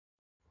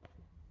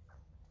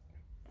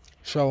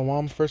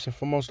Shalom. First and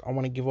foremost, I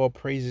want to give all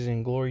praises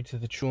and glory to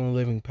the true and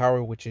living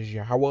power, which is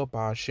Yahweh,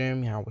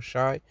 Ba'ashem, Yahweh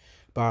Shai,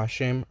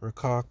 Ba'ashem,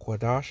 Rakah,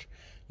 Kwadash.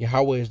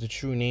 Yahweh is the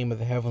true name of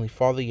the Heavenly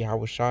Father.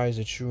 Yahweh Shai is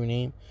the true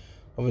name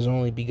of His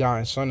only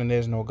begotten Son, and there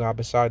is no God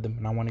beside them.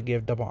 And I want to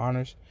give double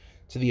honors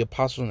to the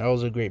apostles and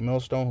elders of Great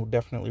Millstone, who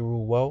definitely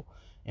rule well,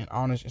 and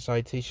honors and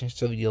salutations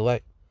to the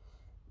elect.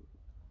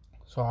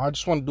 So I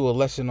just want to do a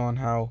lesson on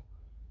how,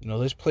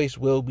 this place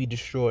will be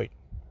destroyed.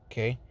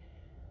 Okay,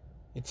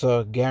 it's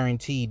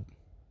guaranteed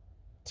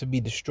to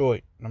be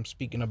destroyed. And I'm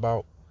speaking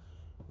about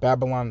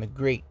Babylon the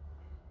Great,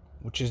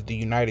 which is the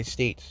United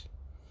States.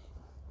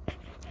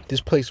 This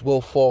place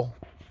will fall,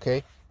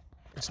 okay?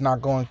 It's not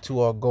going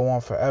to go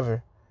on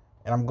forever.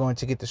 And I'm going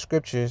to get the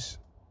scriptures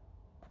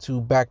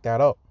to back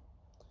that up.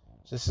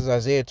 So this is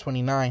Isaiah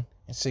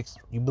 29:6.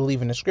 You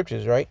believe in the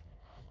scriptures, right?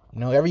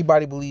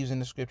 Everybody believes in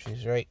the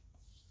scriptures, right?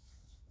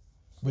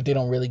 But they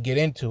don't really get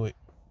into it.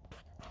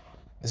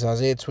 This is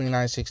Isaiah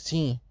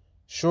 29:16.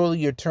 Surely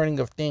your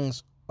turning of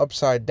things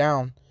upside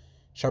down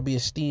shall be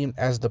esteemed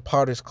as the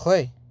potter's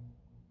clay.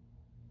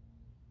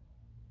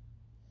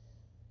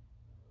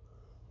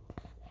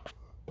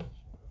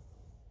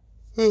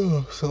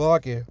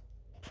 Salakia.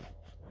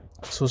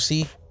 So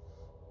see,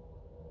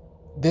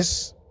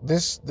 this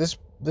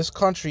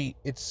country,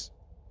 it's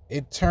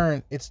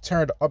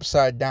turned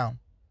upside down.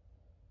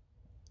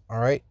 All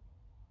right.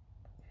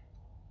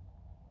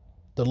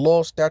 The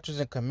law, statutes,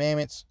 and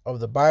commandments of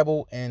the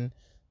Bible and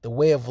the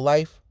way of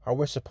life, how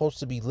we're supposed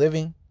to be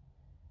living,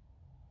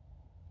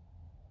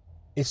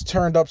 it's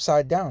turned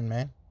upside down,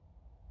 man.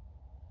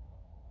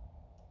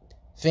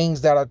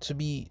 Things that are to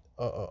be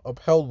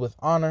upheld with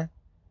honor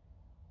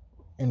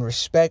and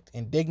respect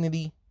and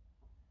dignity,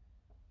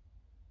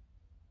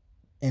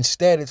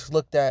 instead it's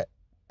looked at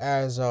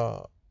as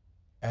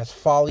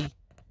folly,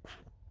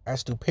 as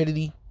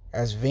stupidity,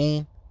 as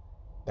vain,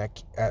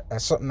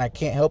 as something that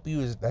can't help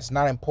you, that's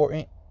not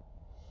important.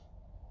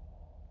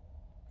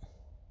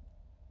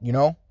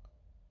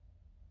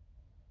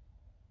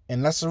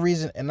 And that's the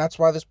reason, and that's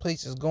why this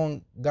place is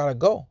gotta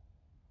go.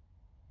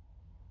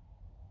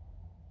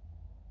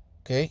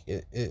 Okay,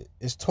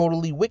 it's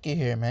totally wicked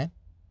here, man.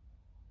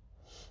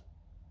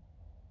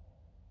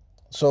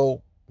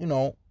 So we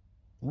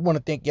want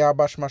to thank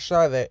Yahweh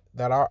Shai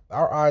that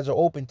our eyes are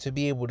open to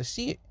be able to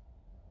see it,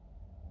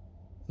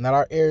 and that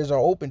our ears are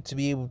open to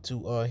be able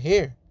to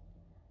hear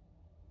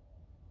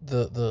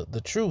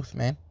the truth,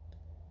 man.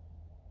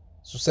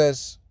 So it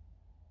says,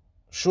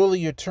 surely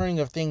your turning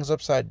of things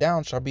upside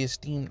down shall be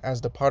esteemed as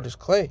the potter's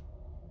clay.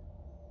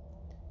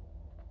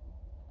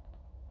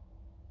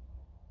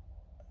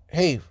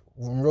 Hey,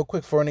 real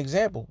quick, for an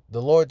example,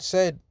 the Lord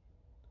said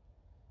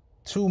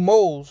two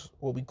moles,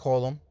 what we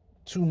call them,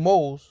 two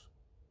moles,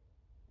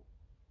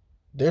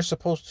 they're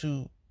supposed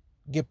to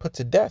get put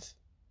to death.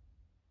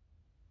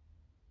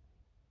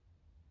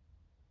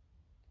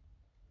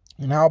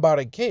 And how about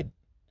a kid?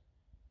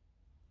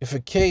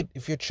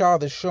 If your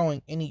child is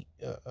showing any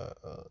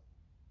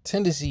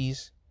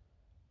tendencies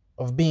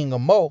of being a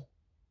mole,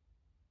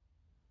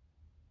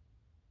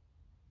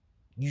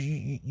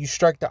 you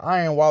strike the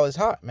iron while it's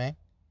hot, man.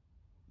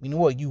 You know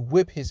what? You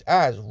whip his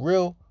ass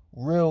real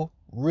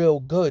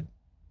good.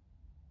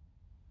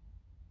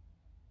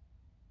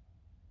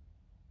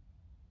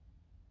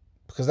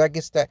 Because that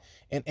gets that,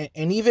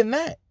 and even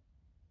that,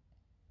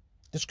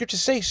 the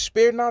scriptures say,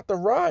 spare not the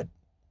rod,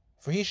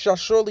 for he shall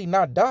surely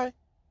not die.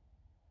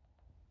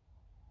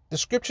 The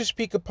scriptures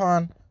speak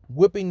upon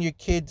whipping your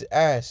kid's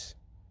ass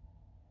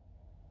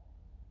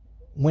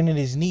when it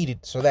is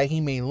needed, so that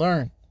he may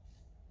learn.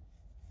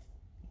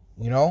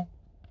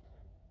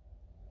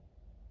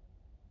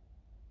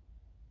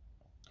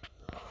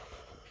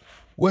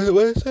 What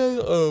it says?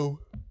 Oh,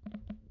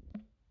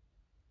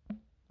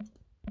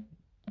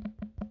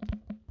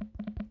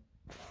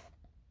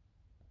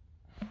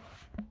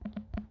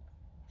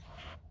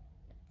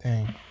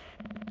 dang.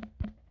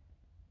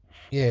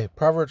 Yeah,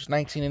 Proverbs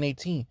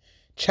 19:18.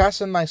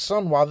 Chasten thy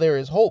son while there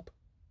is hope,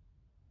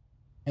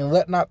 and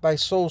let not thy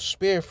soul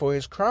spare for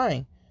his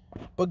crying.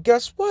 But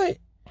guess what?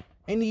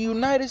 In the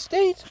United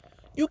States,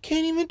 you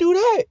can't even do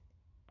that.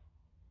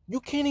 You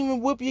can't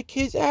even whip your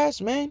kid's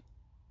ass, man.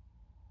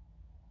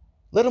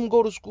 Let him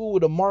go to school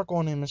with a mark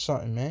on him or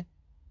something, man.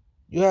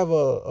 You have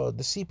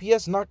the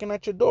CPS knocking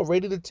at your door,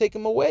 ready to take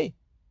him away.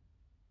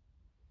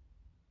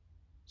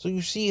 So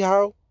you see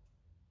how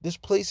this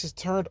place is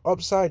turned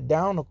upside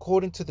down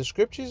according to the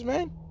scriptures,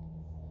 man?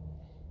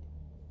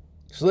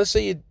 So let's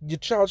say your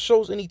child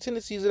shows any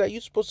tendencies of that,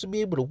 you're supposed to be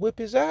able to whip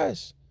his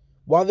ass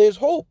while there's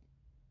hope.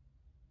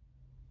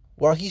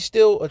 While he's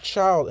still a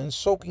child and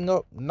soaking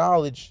up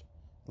knowledge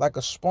like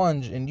a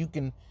sponge, and you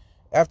can,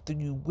 after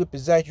you whip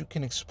his ass, you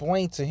can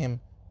explain to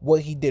him what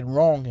he did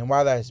wrong and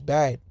why that's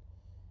bad.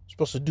 You're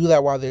supposed to do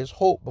that while there's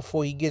hope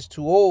before he gets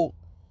too old.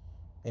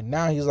 And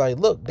now he's like,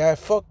 look, Dad,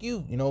 fuck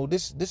you.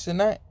 This and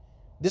that.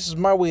 This is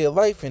my way of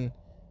life. And,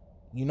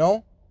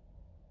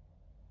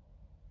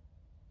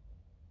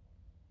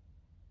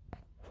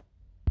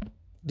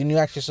 then you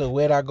ask yourself,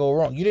 where'd I go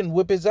wrong? You didn't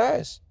whip his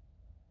ass.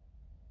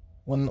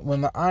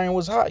 When the iron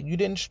was hot, you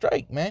didn't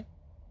strike, man.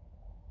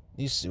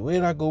 You see, where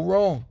did I go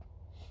wrong?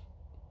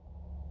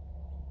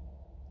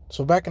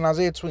 So back in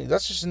Isaiah 20,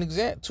 that's just an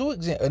example.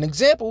 An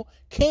example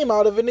came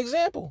out of an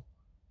example.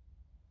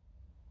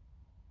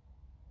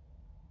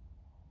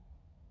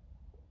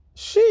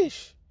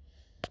 Sheesh.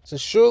 So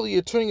surely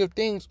a turning of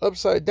things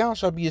upside down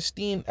shall be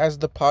esteemed as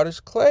the potter's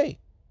clay.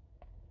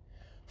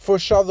 For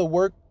shall the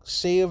work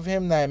say of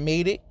him that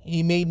made it,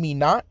 he made me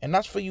not? And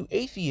that's for you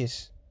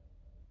atheists.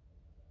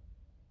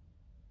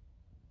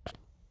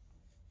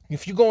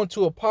 If you go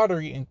into a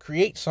pottery and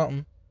create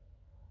something,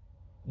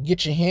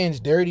 get your hands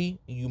dirty,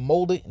 and you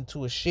mold it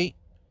into a shape,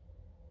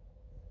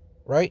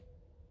 right?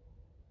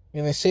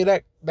 And they say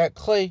that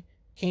clay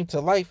came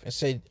to life and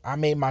said, I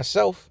made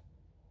myself.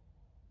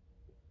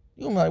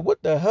 You're like,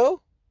 what the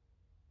hell?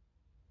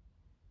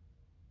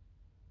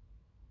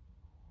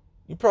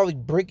 You probably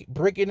break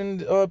it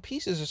into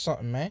pieces or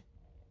something, man.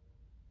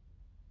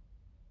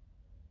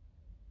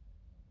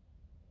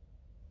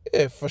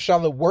 Yeah, for shall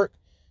the work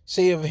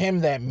say of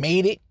him that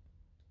made it,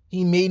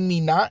 he made me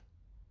not?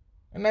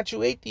 And not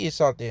you atheists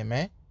out there,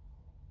 man.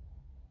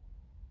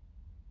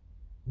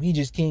 We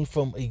just came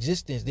from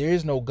existence. There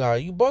is no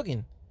God. You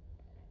bugging. It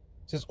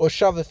says, or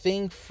shall the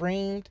thing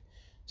framed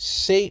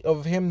say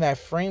of him that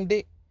framed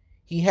it,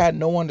 he had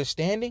no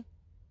understanding?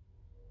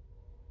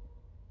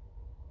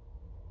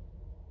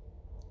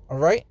 All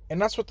right?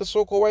 And that's what the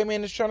so-called white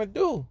man is trying to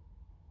do.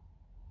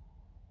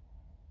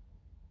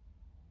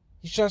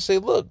 He's trying to say,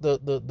 look,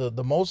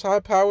 the most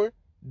high power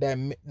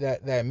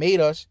that made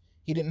us,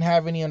 he didn't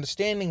have any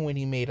understanding when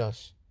he made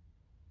us.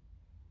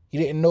 He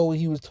didn't know what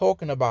he was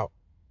talking about.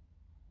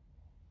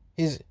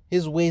 His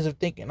ways of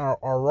thinking are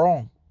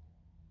wrong.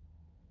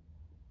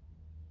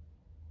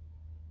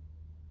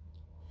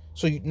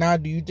 So now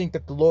do you think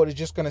that the Lord is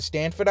just going to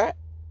stand for that?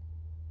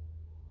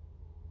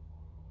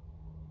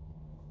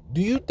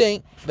 Do you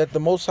think that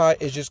the Most High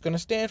is just going to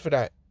stand for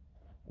that?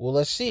 Well,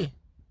 let's see.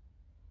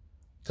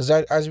 Because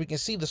as we can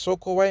see, the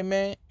so-called white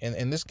man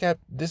and this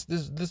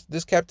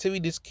captivity,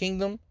 this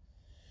kingdom,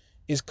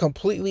 is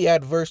completely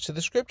adverse to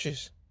the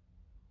scriptures.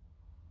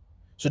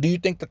 So do you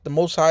think that the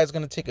Most High is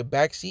going to take a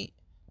backseat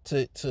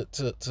to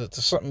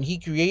something he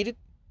created?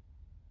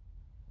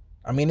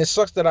 I mean, it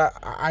sucks that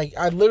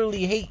I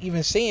literally hate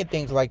even saying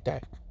things like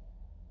that.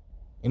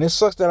 And it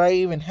sucks that I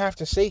even have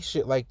to say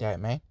shit like that,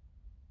 man.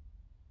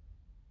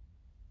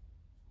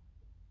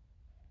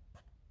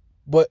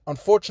 But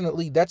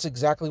unfortunately, that's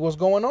exactly what's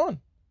going on.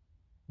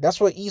 That's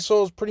what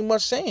Esau is pretty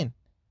much saying.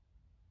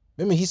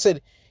 Remember, he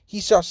said, he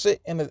shall sit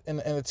in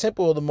the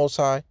temple of the Most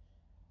High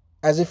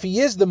as if he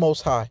is the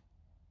Most High.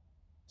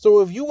 So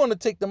if you want to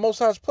take the Most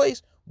High's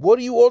place, what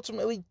are you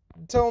ultimately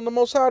telling the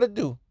Most High to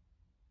do?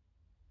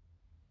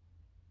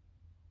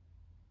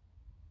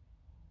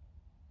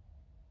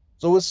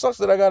 So it sucks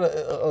that I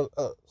gotta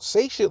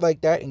say shit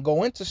like that and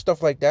go into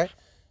stuff like that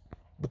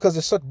because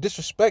it's such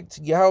disrespect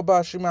to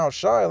Yahweh Shem Al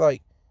Shai,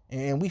 like,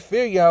 and we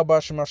fear Yahweh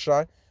Shem Al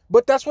Shai,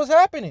 but that's what's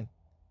happening.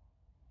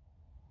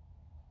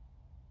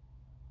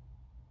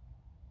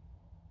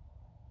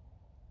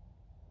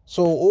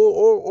 So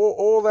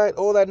all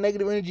that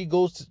negative energy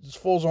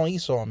falls on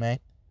Esau, man,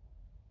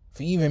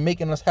 for even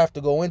making us have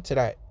to go into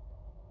that.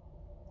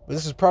 But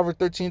this is Proverbs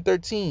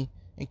 13:13.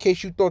 In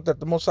case you thought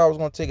that the Most High was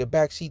going to take a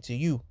backseat to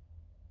you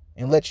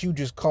and let you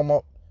just come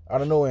up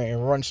out of nowhere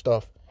and run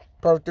stuff.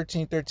 Proverbs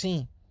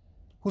 13:13.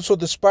 Whoso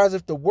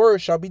despiseth the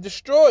word shall be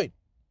destroyed.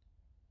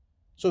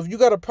 So if you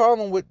got a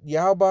problem with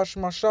Yahweh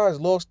Shemashai's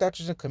law,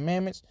 statutes, and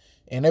commandments,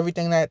 and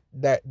everything that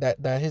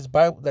his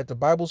Bible, that the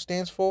Bible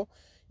stands for,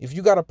 if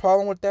you got a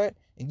problem with that,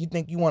 and you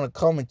think you want to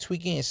come and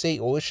tweak it and say,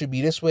 oh, it should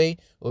be this way,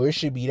 or it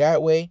should be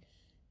that way,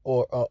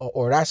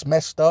 or that's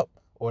messed up,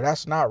 or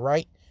that's not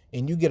right,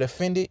 and you get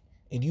offended,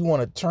 and you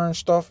want to turn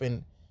stuff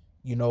and,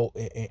 you know,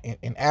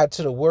 and add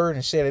to the word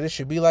and say that it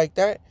should be like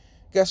that,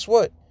 guess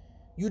what?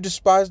 You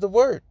despise the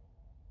word.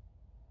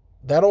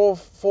 That all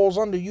falls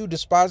under you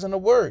despising the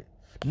word.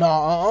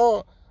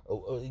 No,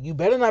 you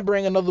better not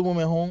bring another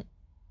woman home.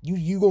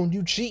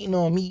 You cheating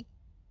on me.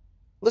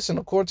 Listen,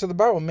 according to the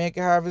Bible, man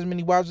can have as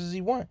many wives as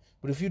he wants.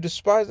 But if you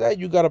despise that,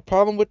 you got a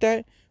problem with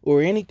that,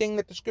 or anything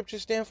that the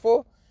scriptures stand for,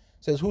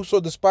 it says, whoso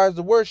despises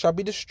the word shall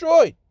be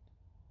destroyed.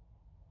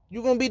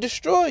 You're going to be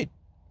destroyed.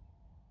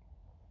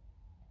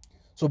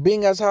 So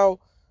being as how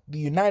the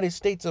United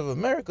States of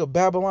America,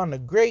 Babylon the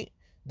Great,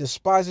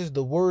 despises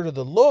the word of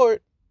the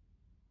Lord,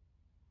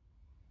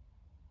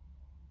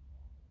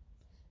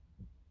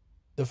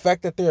 the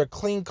fact that they're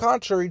clean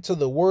contrary to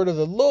the word of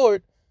the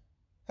Lord,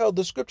 hell,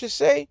 the scriptures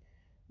say,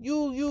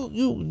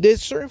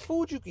 there's certain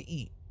food you can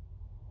eat.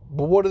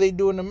 But what do they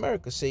do in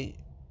America? Say,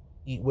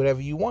 eat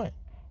whatever you want.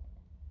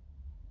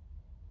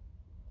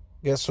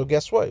 Guess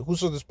what?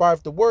 Whoso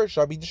despiseth the word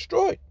shall be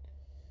destroyed.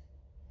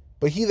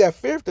 But he that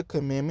feareth the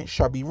commandment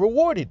shall be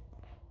rewarded.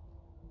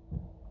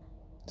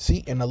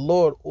 See, and the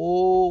Lord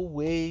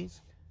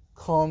always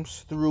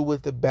comes through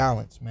with the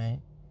balance,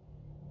 man.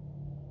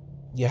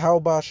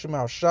 Yahweh Shem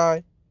Al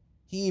Shai,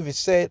 he even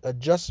said a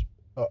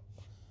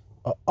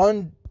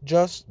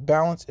unjust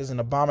balance is an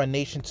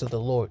abomination to the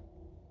Lord.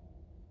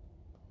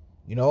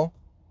 you know?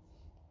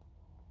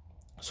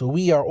 So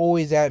we are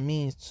always at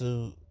means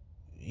to,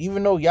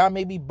 even though y'all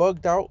may be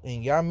bugged out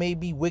and y'all may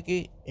be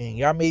wicked and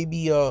y'all may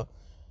be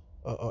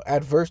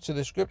adverse to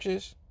the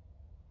scriptures,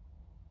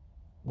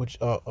 which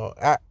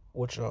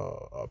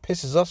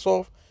pisses us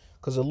off,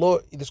 because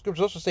the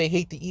scriptures also say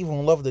hate the evil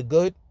and love the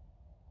good.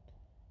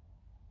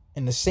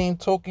 In the same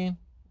token,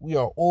 we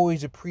are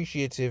always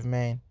appreciative,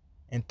 man,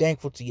 and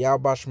thankful to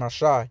Yahweh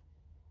Shemashai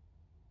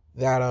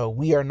that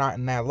we are not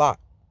in that lot,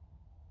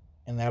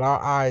 and that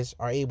our eyes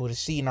are able to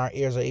see and our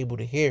ears are able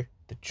to hear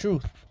the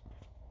truth.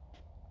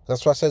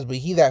 That's why it says, but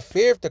he that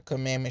feareth the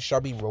commandment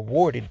shall be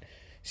rewarded.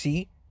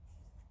 See?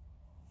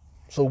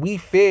 So we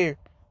fear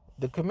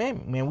the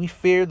commandment, man. We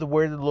fear the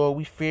word of the Lord.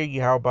 We fear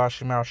Yahweh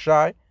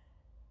Shemashai.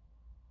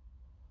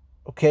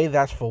 Okay,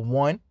 that's for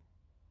one.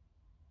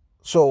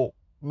 So,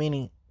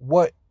 meaning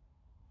what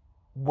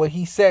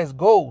he says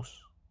goes.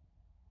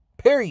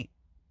 Period.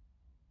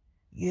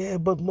 Yeah,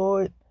 but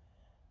Lord,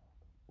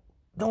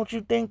 don't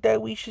you think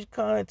that we should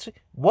kind of...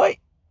 What?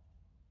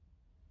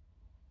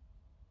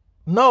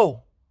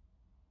 No.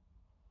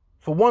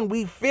 For one,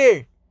 we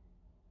fear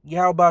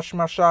Yahweh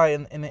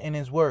Shemashai in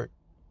his word.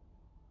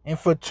 And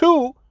for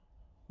two,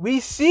 we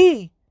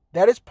see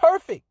that it's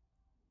perfect.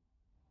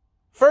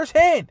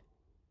 Firsthand.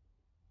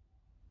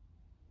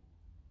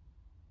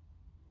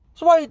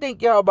 So why do you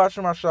think Yahweh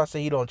Shemashai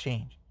say he don't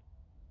change?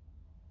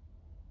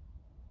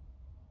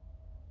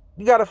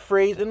 You got a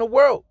phrase in the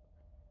world.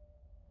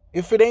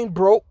 If it ain't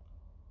broke,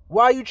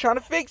 why are you trying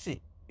to fix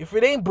it? If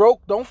it ain't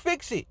broke, don't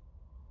fix it.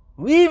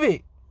 Leave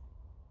it.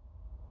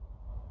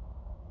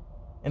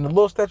 And the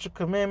law, statute,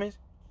 commandments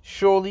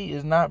surely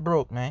is not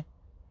broke, man.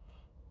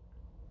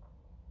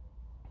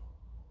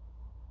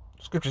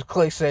 Scriptures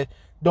clearly said,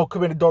 don't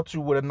commit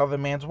adultery with another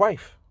man's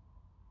wife.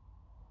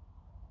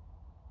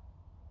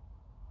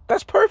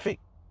 That's perfect.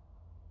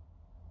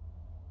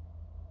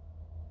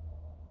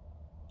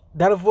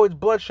 That avoids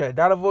bloodshed.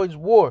 That avoids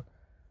war.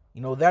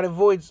 You know, that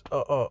avoids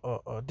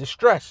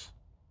distress.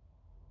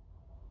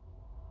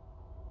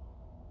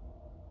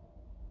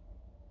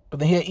 But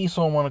then here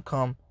Esau want to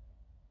come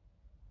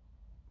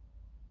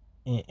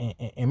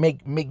and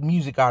make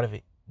music out of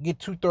it. Get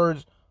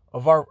 2/3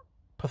 of our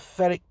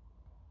pathetic,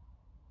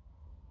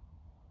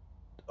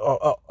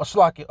 a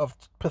slock of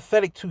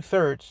pathetic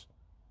 2/3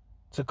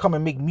 to come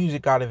and make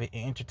music out of it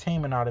and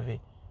entertainment out of it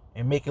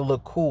and make it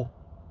look cool.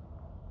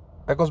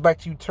 That goes back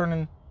to you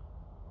turning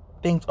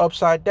things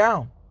upside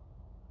down.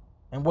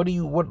 And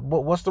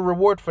what's the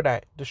reward for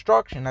that?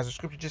 Destruction, as the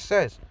scripture just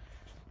says.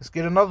 Let's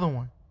get another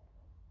one.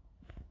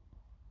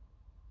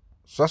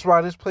 So that's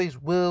why this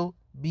place will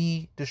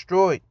be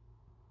destroyed.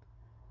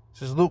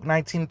 This is Luke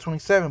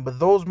 19:27. But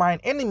those mine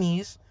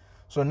enemies,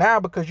 so now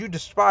because you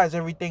despise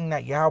everything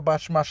that Yahweh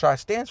Shemashai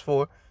stands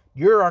for,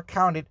 you're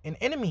accounted an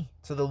enemy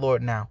to the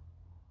Lord now.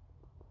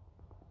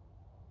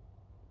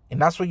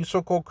 And that's why you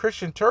so-called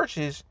Christian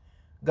churches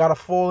gotta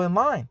fall in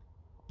line.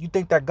 You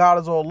think that God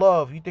is all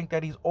love. You think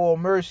that he's all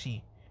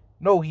mercy.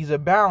 No, he's a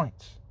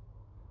balance.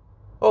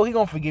 Oh, he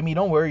gonna forgive me.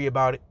 Don't worry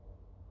about it.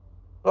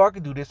 Oh, I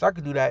can do this. I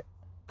can do that.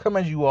 Come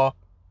as you are.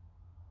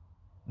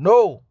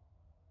 No.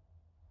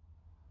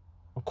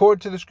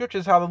 According to the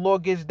scriptures, how the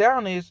Lord gets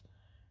down is,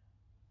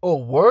 oh,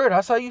 word?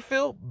 That's how you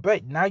feel?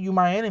 Bet, now you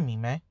my enemy,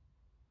 man.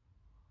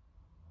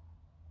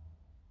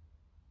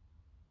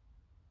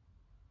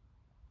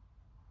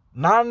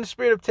 Not in the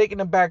spirit of taking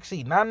the back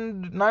seat. Not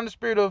in the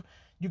spirit of,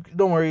 you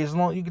don't worry, as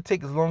long you can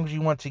take as long as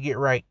you want to get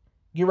right.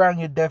 Get right on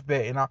your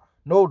deathbed. And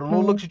no, the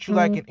Lord looks at you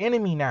like an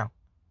enemy now.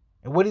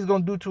 And what he's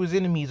going to do to his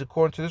enemies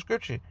according to the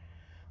scripture.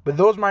 But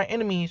those my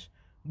enemies,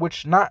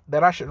 which not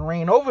that I should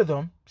reign over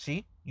them.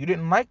 See, you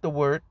didn't like the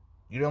word.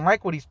 You didn't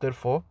like what he stood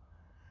for.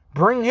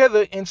 Bring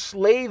hither and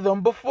slay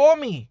them before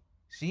me.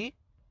 See?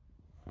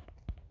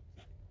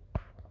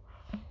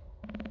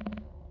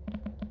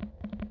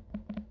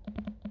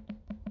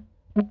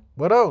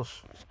 What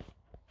else?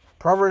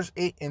 Proverbs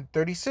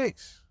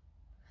 8:36.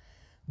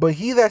 But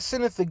he that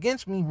sinneth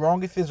against me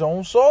wrongeth his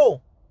own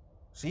soul.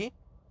 See?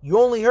 You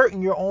only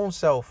hurting your own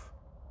self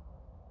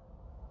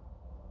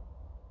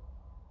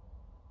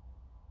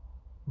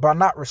by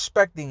not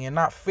respecting and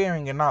not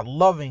fearing and not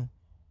loving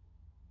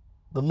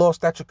the law,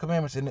 statute,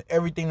 commandments, and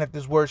everything that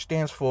this word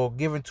stands for,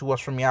 given to us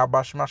from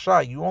Yahweh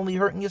Shemashai. You only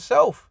hurting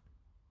yourself.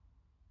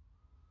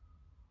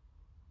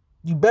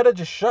 You better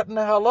just shutting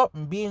the hell up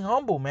and being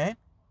humble, man.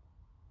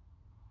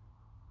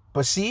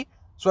 But see,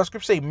 so as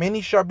scripture say,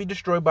 many shall be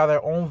destroyed by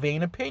their own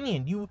vain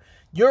opinion.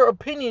 Your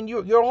opinion,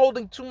 you're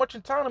holding too much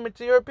entitlement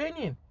to your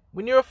opinion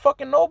when you're a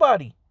fucking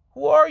nobody.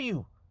 Who are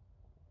you?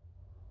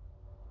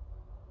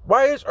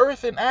 Why is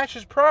earth and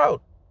ashes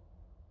proud?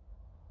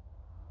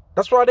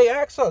 That's why they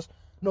ask us,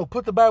 no,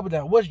 put the Bible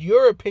down. What's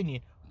your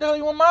opinion? What the hell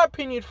you want my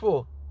opinion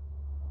for?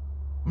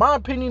 My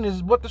opinion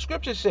is what the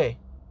scriptures say.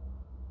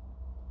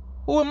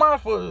 Who am I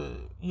for,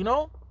 you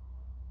know?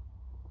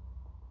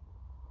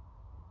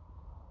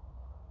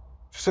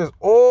 It says,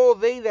 all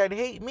they that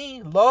hate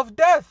me love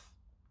death.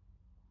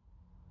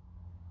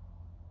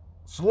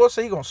 So the Lord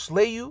say he's going to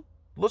slay you.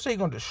 The Lord say he's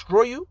going to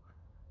destroy you.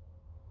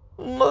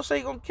 Lord say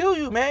He gonna kill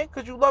you, man,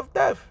 because you love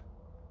death.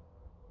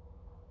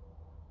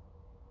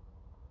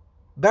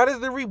 That is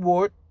the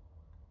reward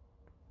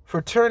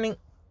for turning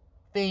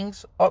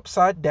things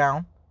upside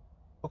down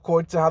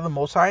according to how the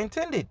Most High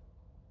intended.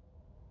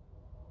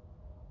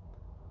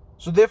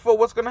 So therefore,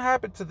 what's going to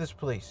happen to this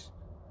place?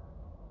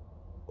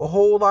 A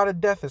whole lot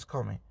of death is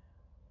coming.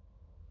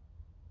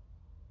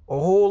 A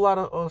whole lot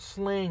of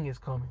slaying is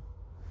coming.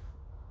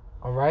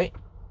 All right?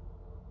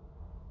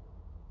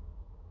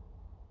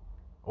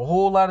 A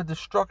whole lot of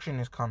destruction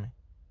is coming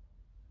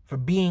for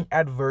being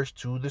adverse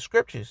to the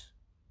scriptures.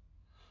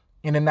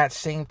 And in that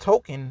same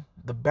token,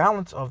 the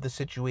balance of the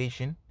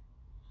situation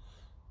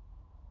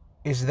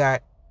is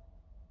that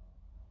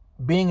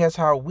being as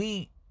how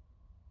we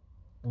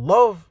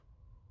love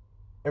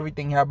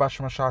everything Yahweh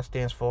Shemashah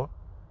stands for,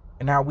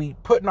 and how we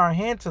putting our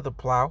hand to the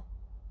plow,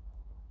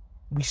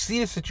 we see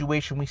the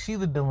situation, we see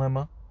the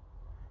dilemma,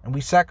 and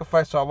we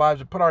sacrifice our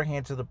lives and put our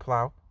hand to the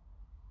plow.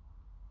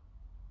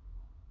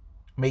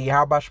 May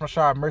Yahweh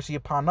Shemashah have mercy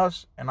upon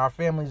us and our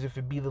families if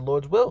it be the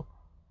Lord's will.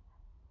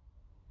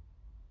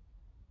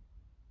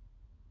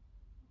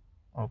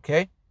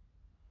 Okay?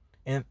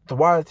 And the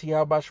word to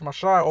Yahweh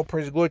Shemashah, all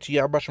praise and glory to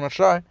Yahweh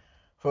Shemashah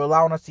for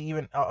allowing us to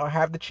even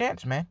have the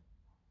chance, man,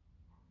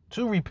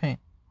 to repent.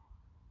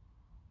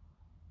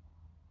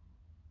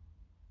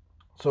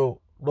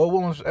 So, Lord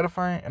willing is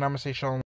edifying, and I'm going to say shalom.